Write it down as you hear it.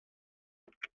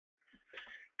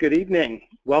Good evening.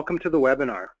 Welcome to the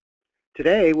webinar.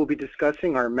 Today we'll be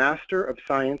discussing our Master of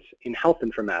Science in Health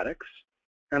Informatics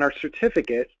and our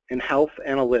Certificate in Health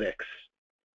Analytics.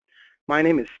 My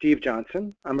name is Steve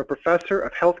Johnson. I'm a professor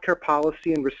of healthcare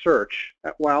policy and research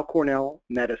at Weill Cornell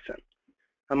Medicine.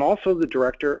 I'm also the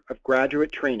director of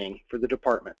graduate training for the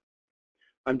department.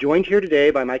 I'm joined here today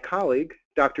by my colleague,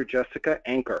 Dr. Jessica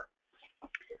Anker.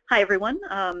 Hi everyone,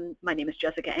 my name is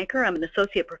Jessica Anker. I'm an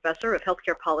associate professor of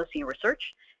healthcare policy and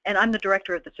research, and I'm the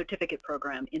director of the certificate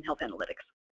program in health analytics.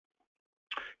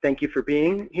 Thank you for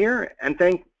being here, and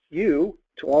thank you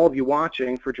to all of you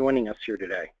watching for joining us here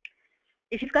today.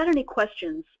 If you've got any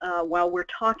questions while we're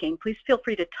talking, please feel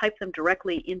free to type them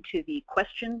directly into the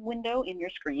question window in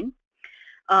your screen.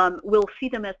 We'll see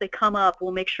them as they come up.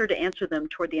 We'll make sure to answer them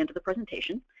toward the end of the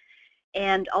presentation.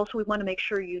 And also we want to make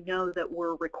sure you know that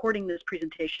we're recording this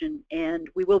presentation and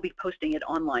we will be posting it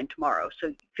online tomorrow.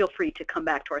 So feel free to come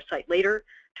back to our site later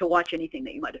to watch anything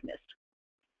that you might have missed.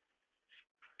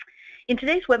 In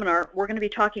today's webinar, we're going to be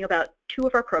talking about two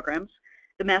of our programs,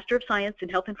 the Master of Science in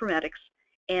Health Informatics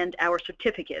and our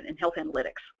Certificate in Health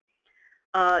Analytics.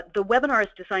 The webinar is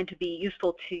designed to be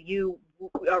useful to you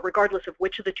regardless of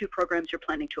which of the two programs you're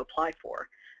planning to apply for.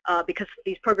 Because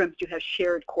these programs do have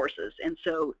shared courses, and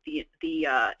so the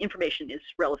information is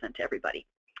relevant to everybody.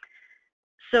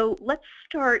 So let's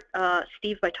start,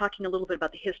 Steve, by talking a little bit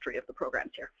about the history of the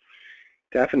programs here.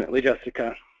 Definitely,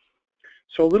 Jessica.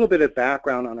 So a little bit of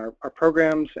background on our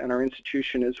programs and our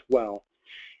institution as well.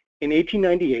 In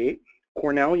 1898,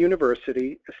 Cornell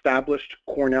University established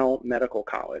Cornell Medical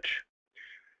College.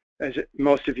 As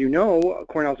most of you know,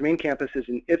 Cornell's main campus is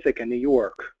in Ithaca, New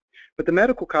York. But the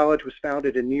medical college was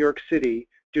founded in New York City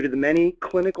due to the many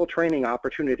clinical training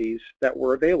opportunities that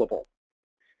were available.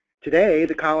 Today,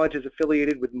 the college is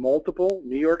affiliated with multiple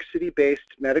New York City-based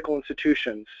medical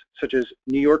institutions, such as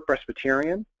New York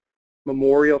Presbyterian,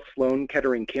 Memorial Sloan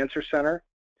Kettering Cancer Center,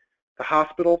 the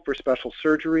Hospital for Special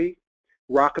Surgery,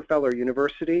 Rockefeller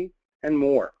University, and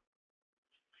more.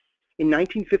 In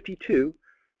 1952,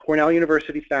 Cornell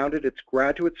University founded its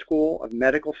Graduate School of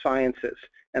Medical Sciences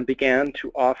and began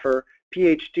to offer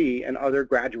PhD and other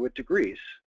graduate degrees.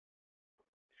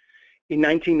 In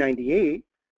 1998,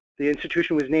 the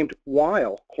institution was named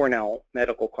Weill Cornell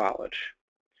Medical College.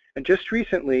 And just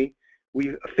recently,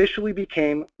 we officially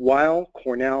became Weill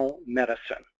Cornell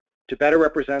Medicine to better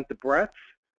represent the breadth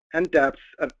and depth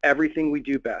of everything we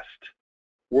do best: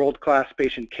 world-class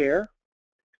patient care,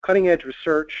 cutting-edge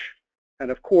research,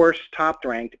 and of course,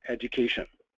 top-ranked education.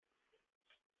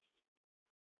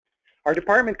 Our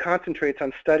department concentrates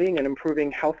on studying and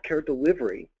improving healthcare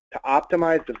delivery to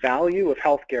optimize the value of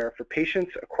healthcare for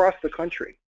patients across the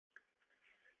country.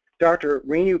 Dr.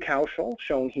 Renu Kaushal,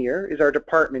 shown here, is our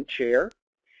department chair,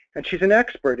 and she's an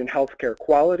expert in healthcare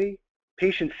quality,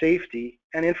 patient safety,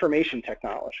 and information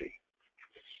technology.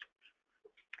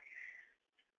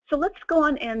 So let's go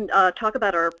on and talk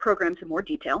about our programs in more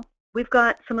detail. We've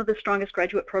got some of the strongest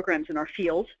graduate programs in our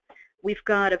field. We've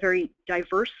got a very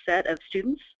diverse set of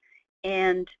students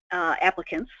and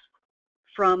applicants,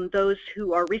 from those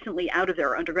who are recently out of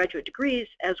their undergraduate degrees,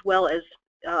 as well as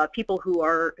people who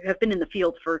have been in the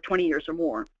field for 20 years or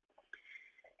more.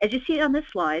 As you see on this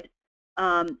slide,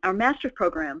 our master's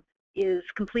program is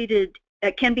completed,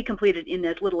 can be completed in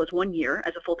as little as 1 year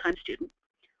as a full-time student,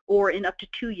 or in up to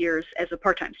 2 years as a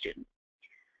part-time student.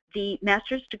 The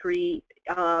master's degree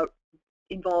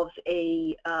involves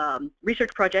a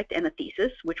research project and a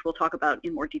thesis, which we'll talk about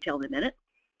in more detail in a minute.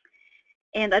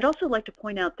 And I'd also like to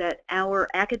point out that our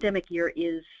academic year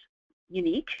is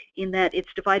unique in that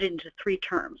it's divided into 3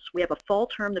 terms. We have a fall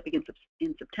term that begins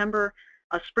in September,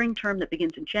 a spring term that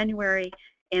begins in January,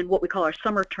 and what we call our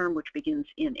summer term, which begins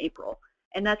in April.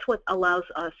 And that's what allows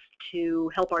us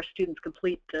to help our students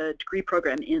complete the degree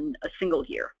program in a single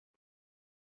year.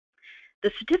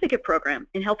 The certificate program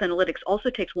in health analytics also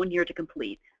takes 1 year to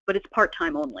complete, but it's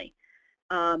part-time only.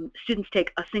 Students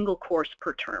take a single course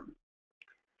per term.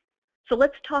 So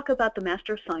let's talk about the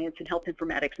Master of Science in Health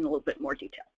Informatics in a little bit more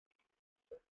detail.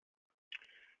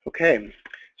 Okay,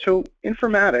 so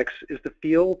informatics is the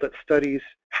field that studies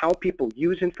how people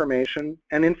use information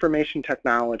and information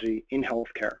technology in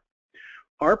healthcare.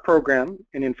 Our program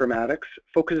in informatics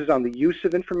focuses on the use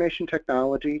of information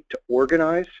technology to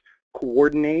organize,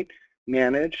 coordinate,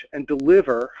 manage, and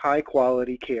deliver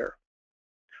high-quality care.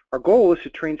 Our goal is to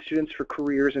train students for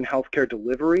careers in healthcare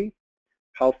delivery,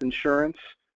 health insurance,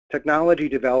 technology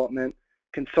development,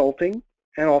 consulting,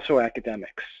 and also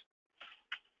academics.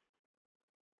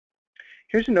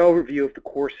 Here's an overview of the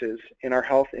courses in our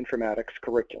health informatics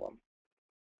curriculum.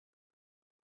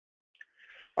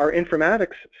 Our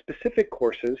informatics specific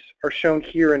courses are shown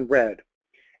here in red,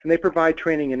 and they provide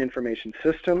training in information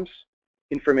systems,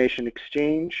 information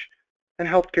exchange, and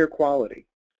healthcare quality.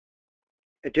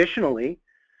 Additionally,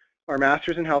 our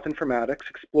Master's in Health Informatics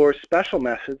explores special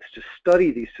methods to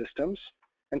study these systems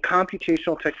and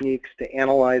computational techniques to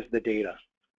analyze the data.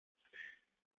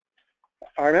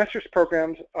 Our master's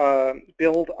programs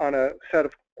build on a set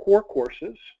of core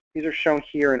courses. These are shown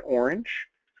here in orange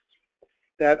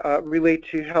that relate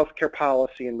to healthcare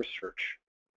policy and research.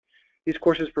 These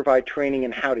courses provide training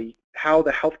in how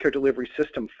the healthcare delivery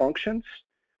system functions,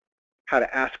 how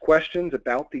to ask questions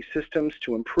about these systems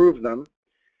to improve them,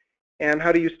 and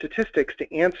how to use statistics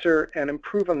to answer and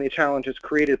improve on the challenges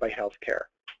created by healthcare.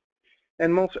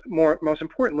 And most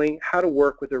importantly, how to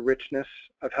work with the richness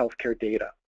of healthcare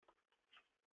data.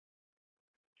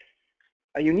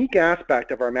 A unique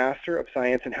aspect of our Master of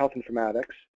Science in Health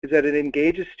Informatics is that it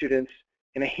engages students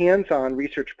in a hands-on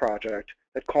research project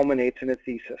that culminates in a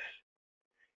thesis.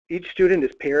 Each student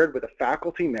is paired with a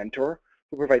faculty mentor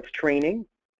who provides training,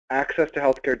 access to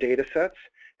healthcare data sets,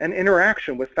 and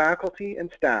interaction with faculty and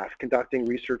staff conducting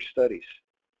research studies.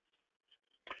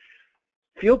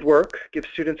 Fieldwork gives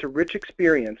students a rich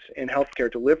experience in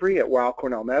healthcare delivery at Weill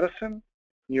Cornell Medicine,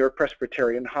 New York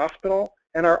Presbyterian Hospital,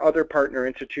 and our other partner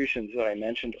institutions that I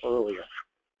mentioned earlier.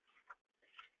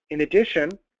 In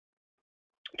addition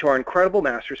to our incredible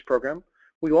master's program,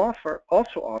 we also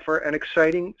offer an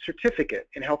exciting certificate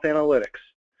in health analytics.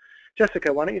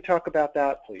 Jessica, why don't you talk about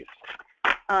that, please?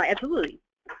 Absolutely.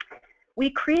 We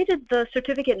created the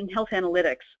certificate in health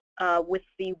analytics with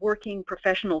the working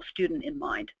professional student in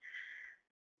mind.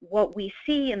 What we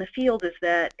see in the field is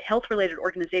that health-related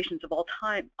organizations of all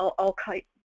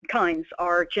kinds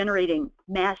are generating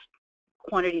mass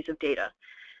quantities of data.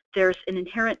 There's an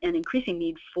inherent and increasing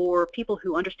need for people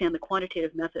who understand the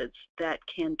quantitative methods that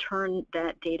can turn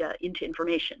that data into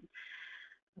information.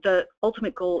 The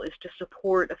ultimate goal is to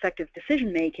support effective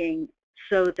decision-making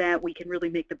so that we can really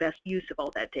make the best use of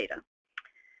all that data.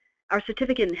 Our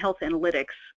certificate in health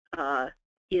analytics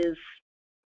is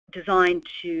designed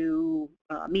to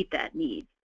meet that need.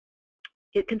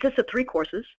 It consists of 3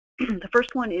 courses. The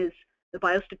first one is the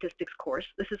biostatistics course.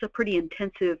 This is a pretty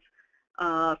intensive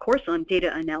course on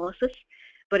data analysis,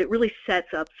 but it really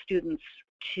sets up students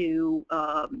to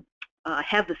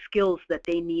have the skills that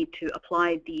they need to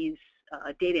apply these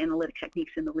data analytic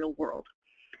techniques in the real world.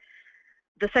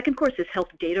 The second course is health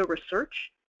data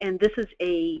research, and this is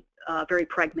a very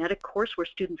pragmatic course where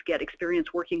students get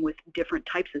experience working with different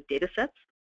types of data sets.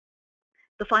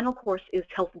 The final course is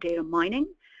health data mining,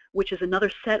 which is another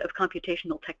set of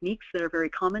computational techniques that are very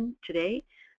common today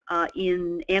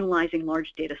in analyzing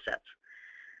large data sets.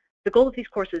 The goal of these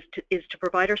courses is to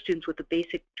provide our students with the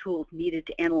basic tools needed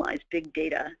to analyze big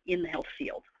data in the health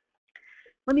field.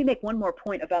 Let me make one more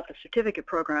point about the certificate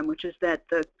program, which is that,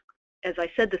 as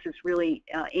I said, this is really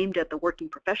aimed at the working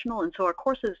professional, and so our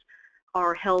courses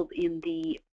are held in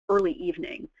the early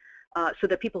evening so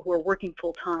that people who are working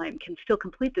full-time can still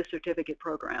complete the certificate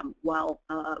program while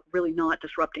really not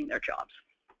disrupting their jobs.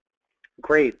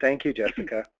 Great, thank you,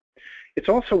 Jessica. It's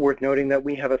also worth noting that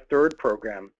we have a third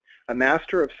program, a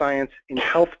Master of Science in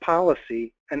Health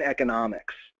Policy and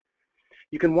Economics.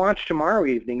 You can watch tomorrow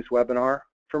evening's webinar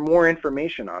for more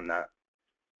information on that.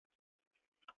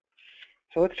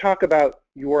 So let's talk about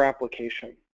your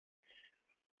application.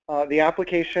 The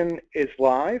application is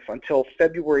live until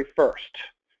February 1st,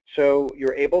 so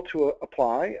you're able to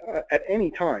apply at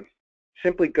any time.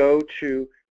 Simply go to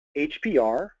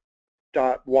hpr.weill,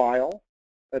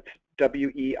 that's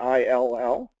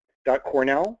W-E-I-L-L,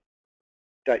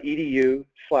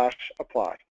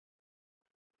 .cornell.edu/apply.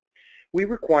 We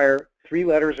require 3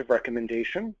 letters of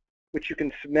recommendation, which you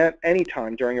can submit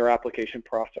anytime during your application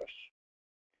process.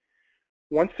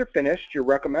 Once they're finished, your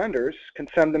recommenders can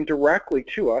send them directly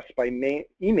to us by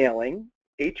emailing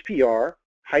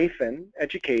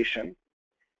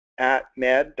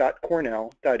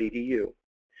hpr-education@med.cornell.edu.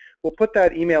 We'll put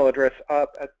that email address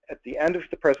up at the end of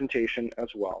the presentation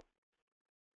as well.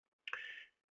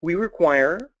 We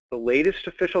require the latest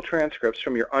official transcripts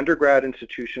from your undergrad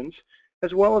institutions,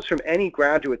 as well as from any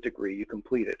graduate degree you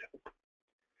completed.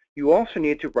 You also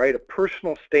need to write a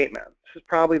personal statement. This is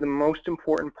probably the most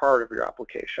important part of your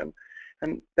application,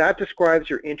 and that describes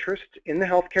your interest in the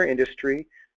healthcare industry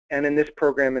and in this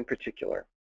program in particular.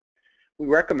 We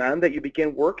recommend that you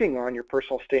begin working on your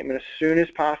personal statement as soon as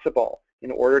possible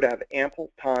in order to have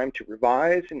ample time to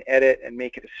revise and edit and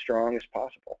make it as strong as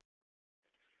possible.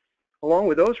 Along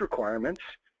with those requirements,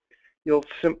 you'll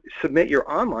submit your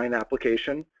online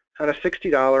application on a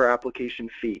 $60 application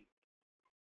fee.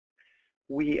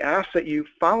 we ask that you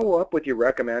follow up with your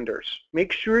recommenders.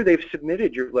 Make sure they've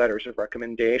submitted your letters of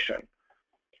recommendation.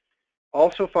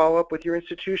 Also follow up with your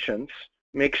institutions.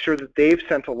 Make sure that they've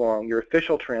sent along your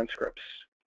official transcripts.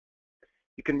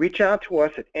 You can reach out to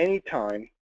us at any time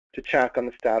to check on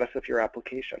the status of your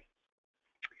application.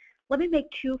 Let me make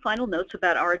two final notes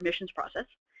about our admissions process.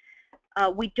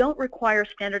 We don't require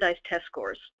standardized test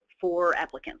scores for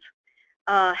applicants.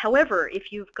 However,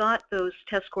 if you've got those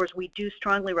test scores, we do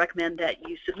strongly recommend that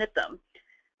you submit them.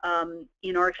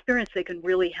 In our experience, they can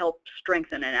really help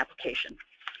strengthen an application.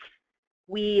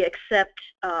 We accept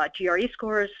GRE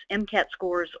scores, MCAT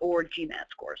scores, or GMAT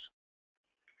scores.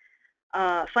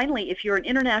 Finally, if you're an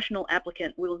international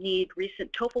applicant, we'll need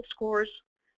recent TOEFL scores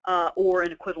or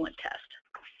an equivalent test.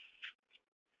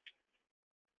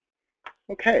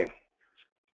 Okay,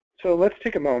 so let's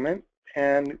take a moment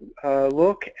and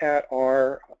look at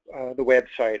the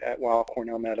website at Weill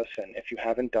Cornell Medicine if you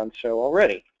haven't done so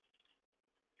already.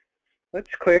 Let's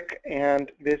click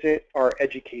and visit our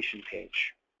education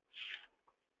page.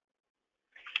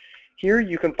 Here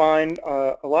you can find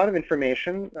a lot of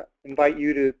information. I invite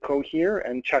you to go here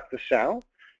and check this out.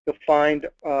 You'll find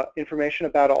information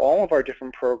about all of our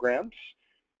different programs,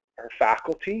 our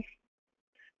faculty,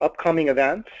 upcoming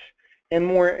events, and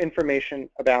more information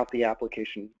about the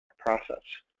application process.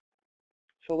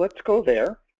 So let's go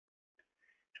there.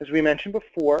 As we mentioned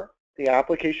before, the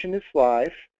application is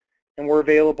live, and we're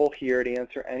available here to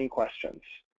answer any questions.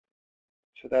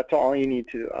 So that's all you need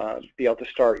to be able to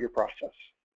start your process.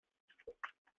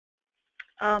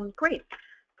 Great.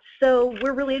 So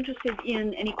we're really interested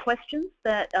in any questions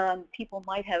that people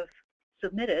might have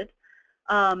submitted.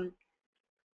 One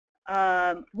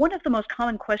of the most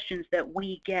common questions that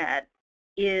we get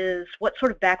is, what sort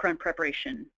of background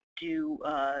preparation do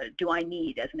I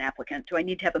need as an applicant? Do I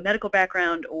need to have a medical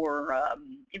background or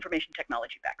information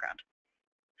technology background?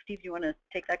 Steve, do you want to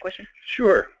take that question?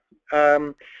 Sure.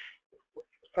 Our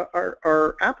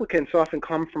applicants often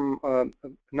come from a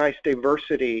nice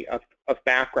diversity of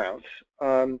backgrounds.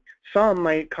 Some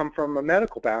might come from a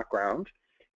medical background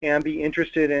and be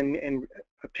interested in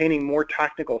obtaining more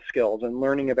technical skills and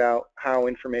learning about how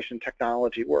information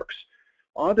technology works.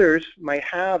 Others might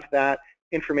have that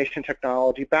information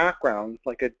technology background,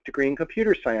 like a degree in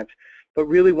computer science, but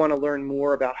really want to learn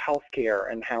more about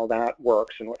healthcare and how that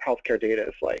works and what healthcare data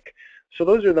is like. So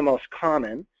those are the most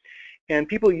common. And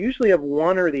people usually have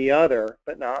one or the other,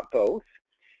 but not both.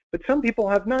 But some people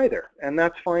have neither, and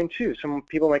that's fine too. Some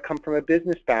people might come from a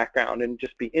business background and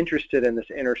just be interested in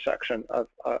this intersection of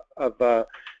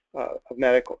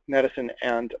medicine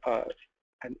and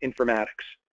informatics.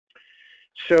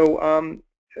 So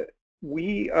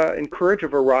we encourage a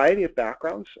variety of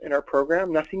backgrounds in our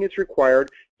program. Nothing is required.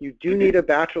 You do need a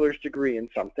bachelor's degree in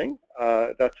something.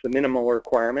 That's the minimal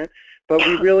requirement. But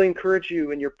we really encourage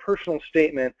you in your personal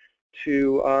statement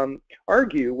to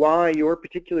argue why your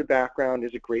particular background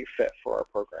is a great fit for our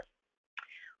program.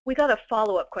 We got a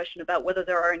follow-up question about whether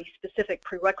there are any specific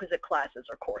prerequisite classes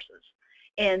or courses.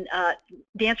 And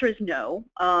the answer is no.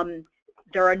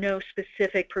 There are no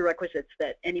specific prerequisites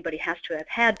that anybody has to have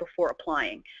had before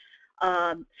applying.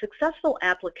 Successful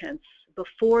applicants,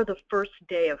 before the first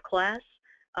day of class,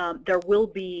 there will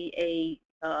be a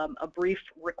brief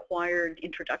required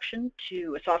introduction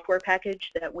to a software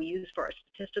package that we use for our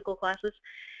statistical classes.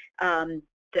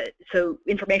 So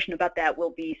information about that will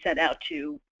be sent out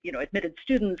to admitted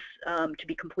students to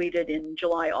be completed in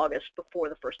July, August, before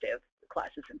the first day of the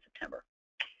classes in September.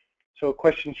 So a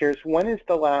question here is, when is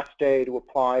the last day to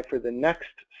apply for the next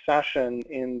session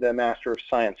in the Master of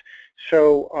Science?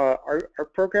 So our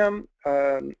program,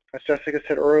 as Jessica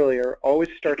said earlier, always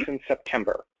starts in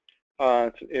September.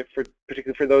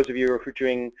 Particularly for those of you who are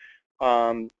doing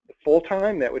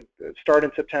full-time, that would start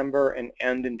in September and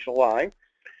end in July.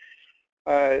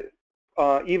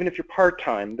 Even if you're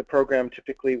part-time, the program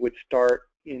typically would start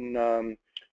in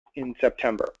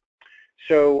September.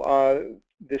 So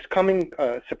this coming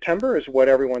September is what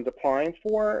everyone's applying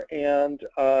for, and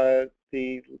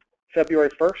the February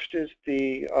 1st is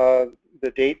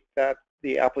the date that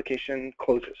the application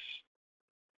closes.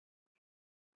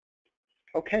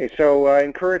 Okay, so I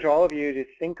encourage all of you to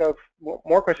think of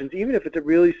more questions, even if it's a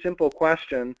really simple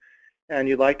question and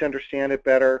you'd like to understand it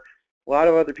better. A lot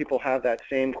of other people have that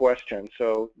same question,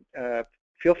 so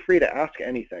feel free to ask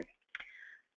anything.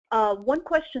 One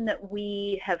question that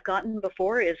we have gotten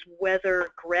before is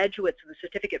whether graduates of the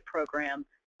certificate program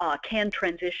can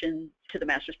transition to the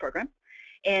master's program.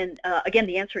 And again,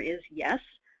 the answer is yes.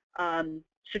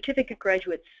 Certificate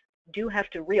graduates do have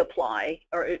to reapply,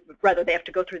 or rather they have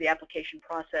to go through the application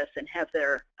process and have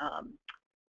their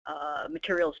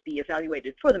materials be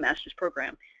evaluated for the master's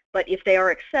program. But if they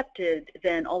are accepted,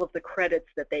 then all of the credits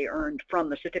that they earned from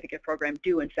the certificate program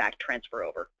do in fact transfer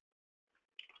over.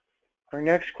 Our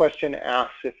next question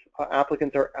asks if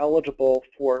applicants are eligible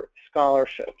for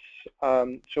scholarships.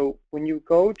 So when you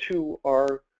go to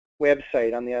our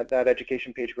website on that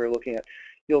education page we're looking at,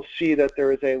 you'll see that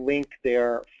there is a link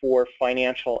there for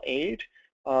financial aid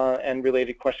and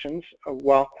related questions.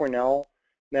 Weill Cornell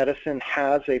Medicine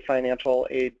has a financial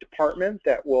aid department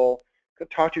that will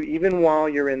talk to you even while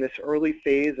you're in this early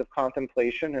phase of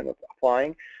contemplation and of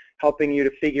applying, helping you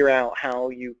to figure out how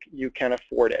you can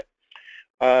afford it.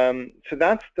 So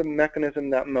that's the mechanism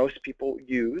that most people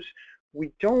use.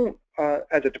 We don't,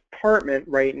 as a department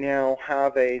right now,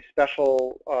 have a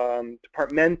special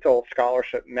departmental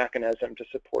scholarship mechanism to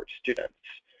support students.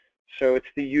 So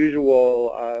it's the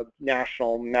usual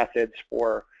national methods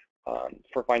for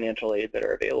financial aid that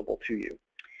are available to you.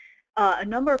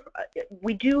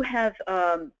 We do have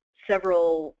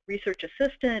several research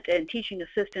assistant and teaching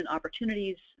assistant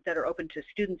opportunities that are open to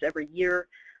students every year.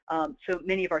 So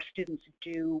many of our students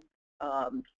do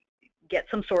get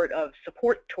some sort of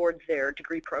support towards their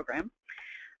degree program.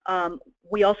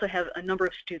 We also have a number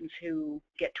of students who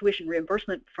get tuition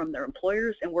reimbursement from their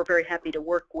employers, and we're very happy to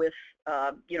work with,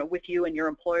 with you and your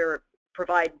employer,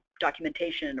 provide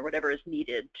documentation or whatever is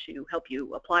needed to help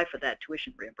you apply for that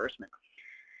tuition reimbursement.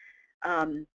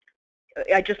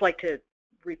 I'd just like to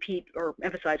repeat or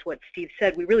emphasize what Steve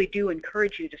said. We really do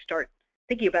encourage you to start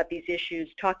thinking about these issues.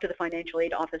 Talk to the financial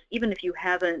aid office, even if you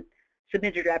haven't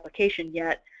submitted your application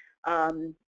yet,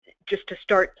 just to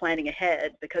start planning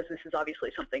ahead, because this is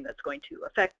obviously something that's going to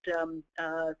affect,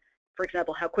 for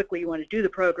example, how quickly you want to do the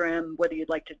program, whether you'd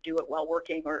like to do it while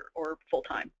working or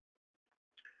full-time.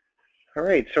 All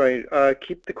right, so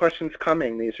keep the questions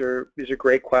coming. These are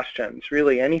great questions.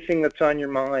 Really, anything that's on your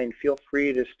mind, feel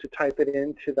free to type it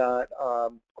into that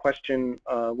question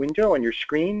window on your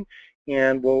screen,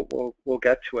 and we'll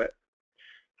get to it.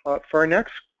 For our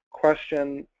next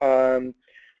question,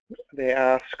 they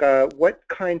ask, what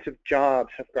kinds of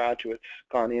jobs have graduates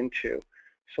gone into?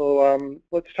 So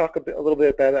let's talk a little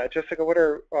bit about that. Jessica, what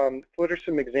are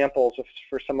some examples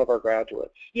for some of our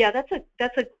graduates? Yeah, that's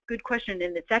a good question,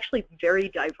 and it's actually very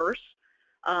diverse.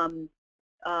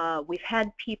 We've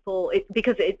had people,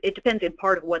 because it depends in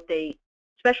part of what they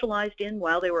specialized in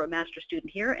while they were a master's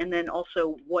student here, and then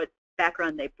also what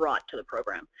background they brought to the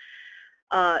program.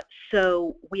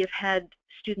 So we have had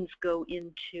students go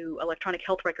into electronic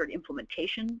health record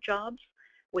implementation jobs.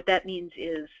 What that means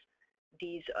is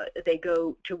they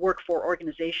go to work for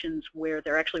organizations where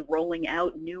they're actually rolling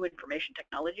out new information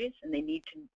technologies, and they need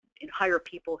to hire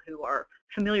people who are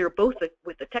familiar both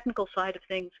with the technical side of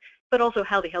things, but also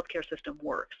how the healthcare system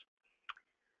works.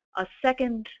 A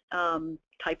second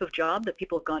type of job that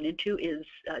people have gone into is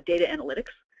data analytics.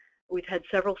 We've had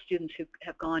several students who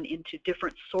have gone into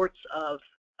different sorts of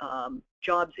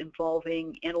jobs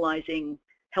involving analyzing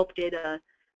health data,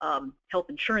 health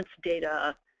insurance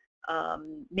data,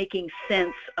 making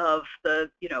sense of the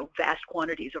vast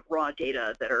quantities of raw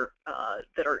data that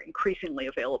are increasingly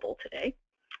available today.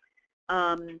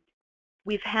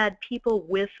 We've had people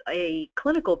with a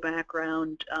clinical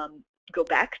background go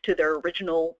back to their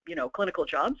original clinical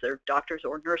jobs, they're doctors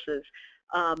or nurses,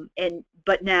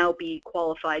 but now be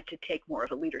qualified to take more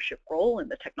of a leadership role in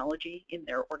the technology in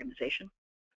their organization.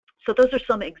 So those are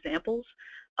some examples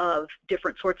of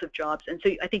different sorts of jobs, and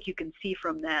so I think you can see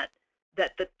from that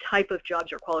the type of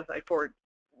jobs you're qualified for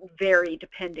vary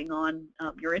depending on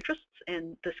your interests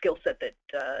and the skill set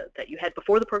that you had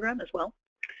before the program as well.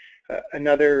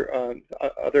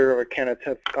 Other candidates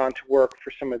have gone to work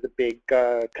for some of the big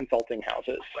consulting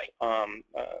houses, right.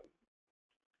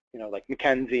 Like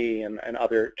McKinsey and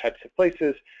other types of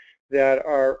places that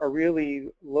are really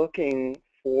looking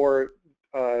for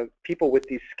people with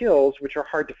these skills, which are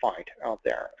hard to find out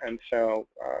there. And so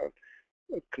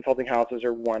consulting houses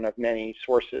are one of many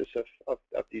sources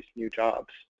of these new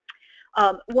jobs.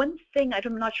 One thing,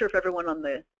 I'm not sure if everyone on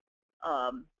the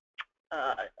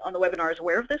webinar is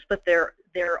aware of this, but there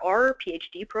are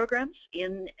PhD programs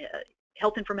in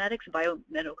health informatics,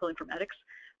 biomedical informatics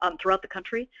throughout the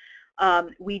country.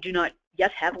 We do not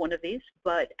yet have one of these,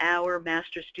 but our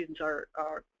master's students are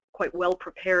quite well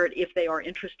prepared if they are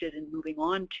interested in moving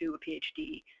on to a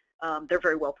PhD. They're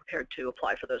very well prepared to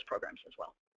apply for those programs as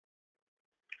well.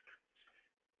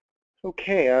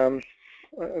 Okay,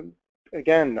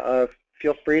 again,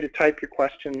 feel free to type your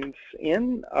questions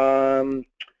in.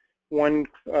 One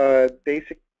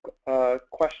basic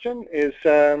question is,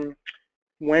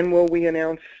 when will we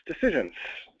announce decisions?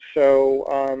 So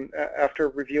after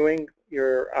reviewing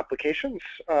your applications.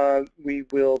 We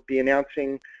will be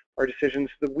announcing our decisions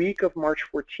the week of March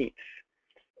 14th.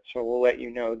 So we'll let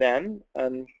you know then,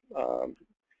 and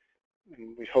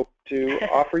we hope to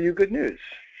offer you good news.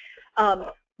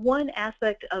 One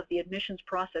aspect of the admissions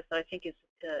process that I think is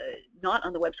not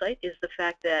on the website is the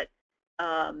fact that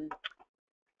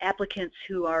applicants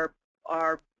who are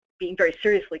being very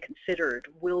seriously considered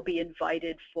will be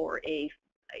invited for a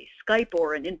Skype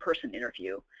or an in-person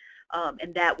interview,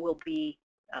 and that will be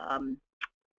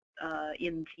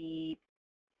in the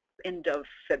end of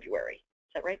February.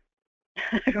 Is that right?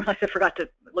 I forgot to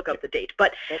look up the date,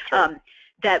 but right.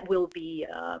 That will be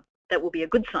a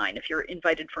good sign if you're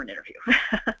invited for an interview.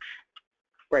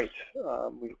 Right.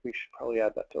 We should probably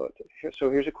add that to it.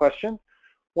 So here's a question.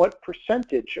 What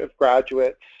percentage of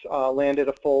graduates landed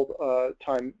a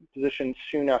full-time position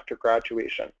soon after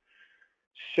graduation?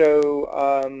 So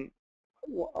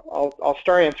I'll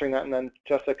start answering that, and then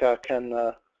Jessica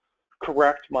can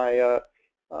correct my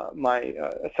my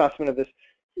assessment of this.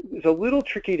 It's a little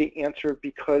tricky to answer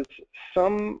because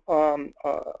some of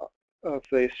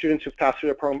the students who've passed through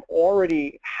the program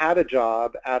already had a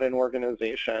job at an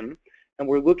organization, and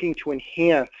we're looking to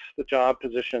enhance the job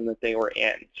position that they were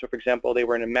in. So for example, they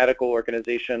were in a medical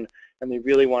organization and they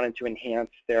really wanted to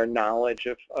enhance their knowledge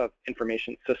of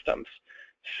information systems.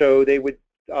 So they would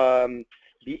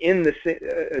be in the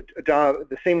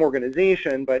same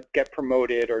organization but get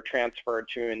promoted or transferred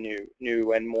to a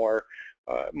new and more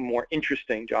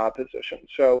interesting job position.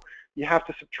 So you have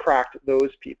to subtract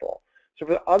those people. So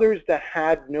for the others that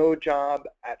had no job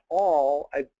at all,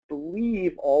 I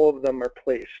believe all of them are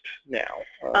placed now.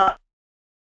 I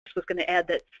was going to add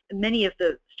that many of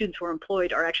the students who are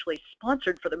employed are actually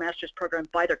sponsored for the master's program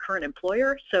by their current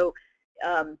employer. So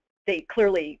they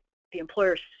clearly, the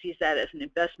employer sees that as an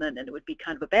investment, and it would be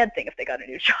kind of a bad thing if they got a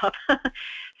new job.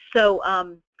 So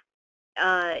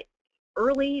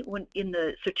early when in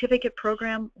the certificate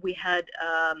program, we had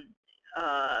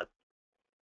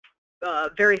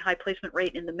very high placement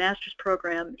rate. In the master's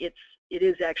program, it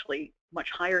is actually much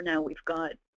higher now. We've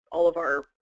got all of our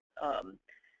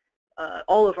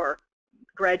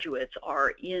graduates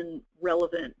are in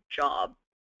relevant job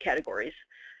categories.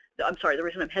 I'm sorry, the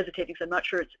reason I'm hesitating is I'm not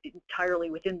sure it's entirely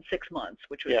within 6 months,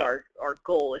 which was our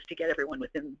goal, is to get everyone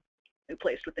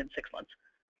placed within 6 months.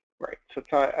 Right. So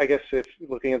it's not, I guess if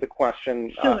looking at the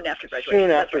question, soon after graduation.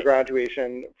 Soon after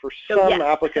graduation. For some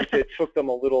applicants, it took them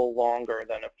a little longer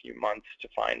than a few months to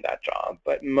find that job,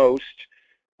 but most,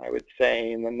 I would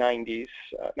say in the 90s,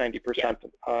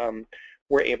 90%,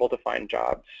 were able to find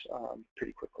jobs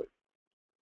pretty quickly.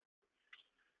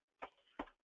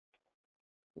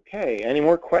 Okay, any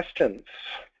more questions?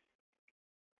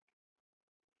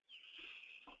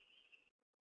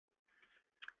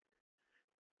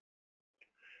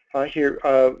 Here,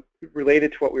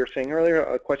 related to what we were saying earlier,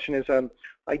 a question is,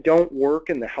 I don't work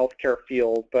in the healthcare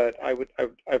field, but I would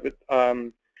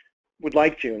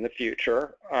like to in the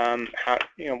future. How,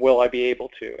 will I be able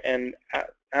to? And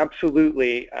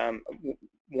absolutely,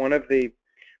 one of the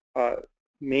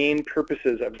main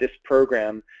purposes of this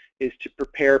program is to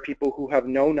prepare people who have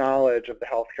no knowledge of the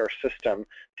healthcare system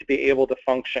to be able to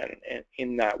function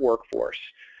in that workforce.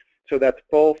 So that's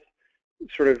both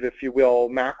sort of, if you will,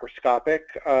 macroscopic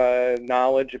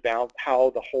knowledge about how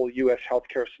the whole U.S.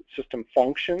 healthcare system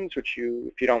functions, which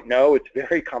if you don't know, it's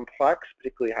very complex,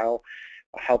 particularly how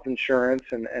health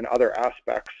insurance and other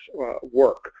aspects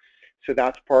work. So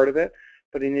that's part of it.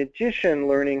 But in addition,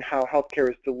 learning how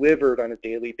healthcare is delivered on a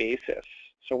daily basis.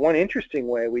 So one interesting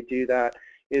way we do that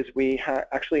is we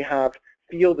actually have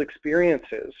field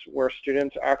experiences where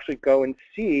students actually go and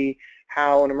see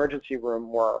how an emergency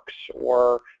room works,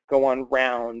 or go on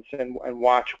rounds and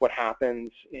watch what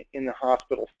happens in the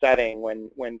hospital setting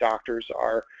when doctors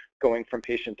are going from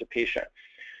patient to patient.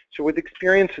 So with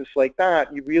experiences like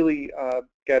that, you really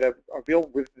get a real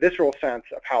visceral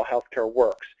sense of how healthcare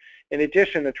works. In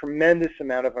addition, a tremendous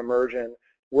amount of immersion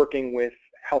working with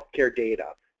healthcare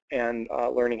data and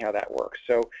learning how that works.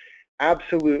 So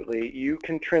absolutely, you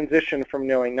can transition from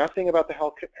knowing nothing about the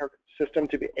healthcare system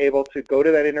to be able to go to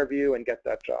that interview and get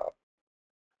that job.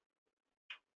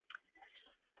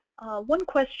 One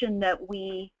question that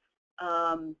we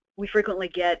frequently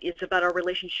get is about our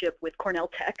relationship with Cornell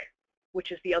Tech,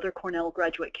 which is the other Cornell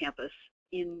graduate campus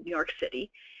in New York City.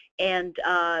 And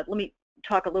let me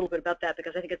talk a little bit about that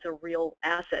because I think it's a real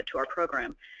asset to our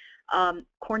program.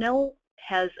 Cornell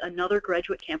has another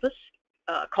graduate campus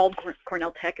called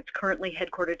Cornell Tech. It's currently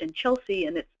headquartered in Chelsea,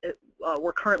 and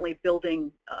we're currently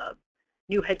building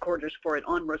new headquarters for it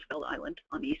on Roosevelt Island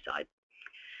on the east side.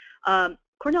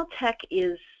 Cornell Tech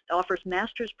offers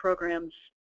master's programs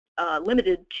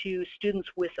limited to students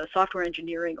with a software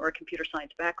engineering or a computer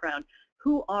science background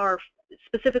who are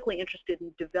specifically interested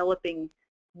in developing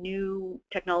new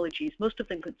technologies, most of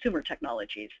them consumer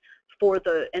technologies, for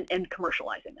and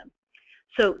commercializing them.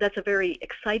 So that's a very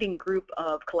exciting group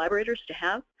of collaborators to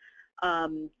have.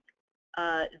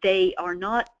 They are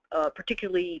not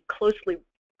particularly closely,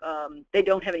 they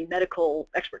don't have any medical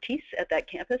expertise at that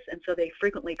campus, and so they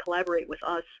frequently collaborate with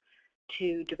us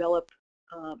to develop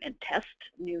and test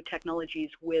new technologies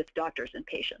with doctors and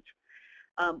patients.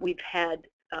 We've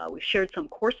shared some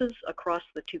courses across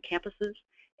the two campuses,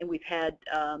 and we've had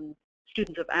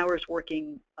students of ours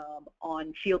working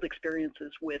on field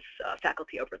experiences with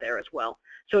faculty over there as well.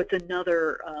 So it's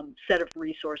another set of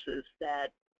resources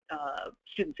that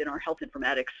students in our health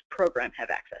informatics program have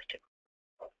access to.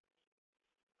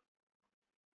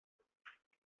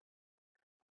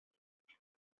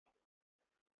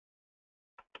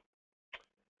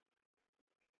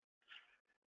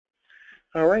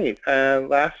 All right,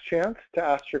 last chance to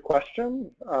ask your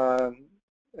question.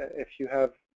 If you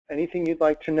have anything you'd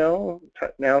like to know,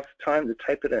 now's the time to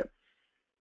type it in.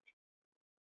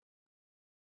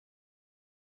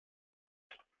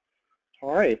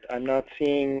 All right, I'm not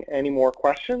seeing any more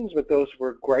questions, but those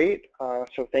were great.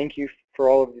 So thank you for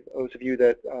all of those of you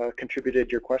that contributed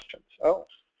your questions. Oh,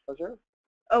 was there?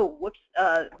 Oh, whoops.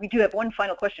 We do have one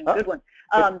final question. Oh, good one.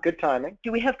 Good timing.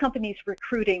 Do we have companies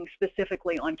recruiting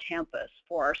specifically on campus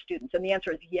for our students? And the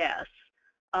answer is yes.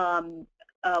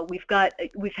 We've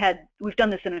done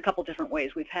this in a couple different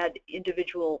ways. We've had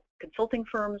individual consulting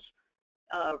firms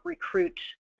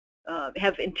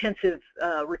have intensive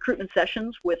recruitment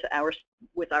sessions with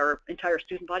our entire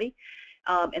student body,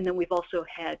 and then we've also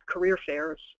had career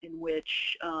fairs in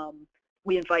which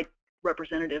we invite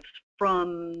representatives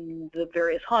from the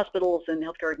various hospitals and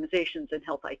healthcare organizations and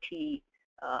health IT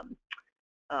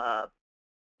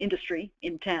industry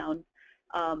in town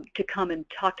to come and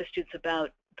talk to students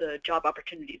about the job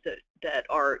opportunities that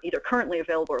are either currently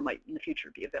available or might in the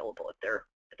future be available at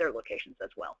their locations as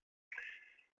well.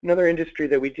 Another industry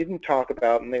that we didn't talk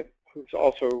about, and who's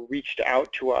also reached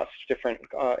out to us, different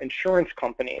insurance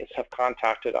companies have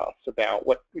contacted us about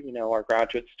what our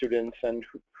graduate students and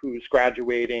who's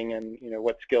graduating and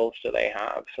what skills do they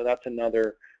have. So that's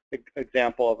another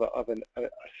example of an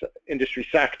industry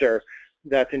sector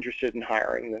that's interested in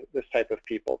hiring this type of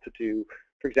people to do,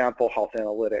 for example, health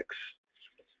analytics.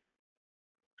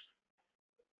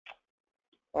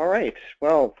 All right.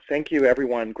 Well, thank you,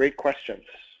 everyone. Great questions.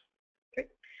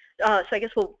 So I guess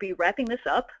we'll be wrapping this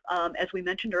up. As we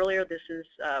mentioned earlier, this is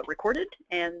recorded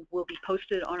and will be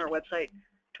posted on our website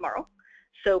tomorrow.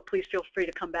 So please feel free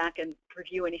to come back and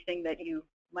review anything that you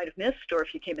might have missed, or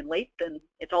if you came in late, then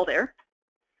it's all there.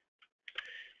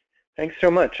 Thanks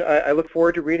so much. I look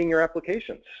forward to reading your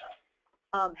applications.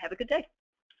 Have a good day.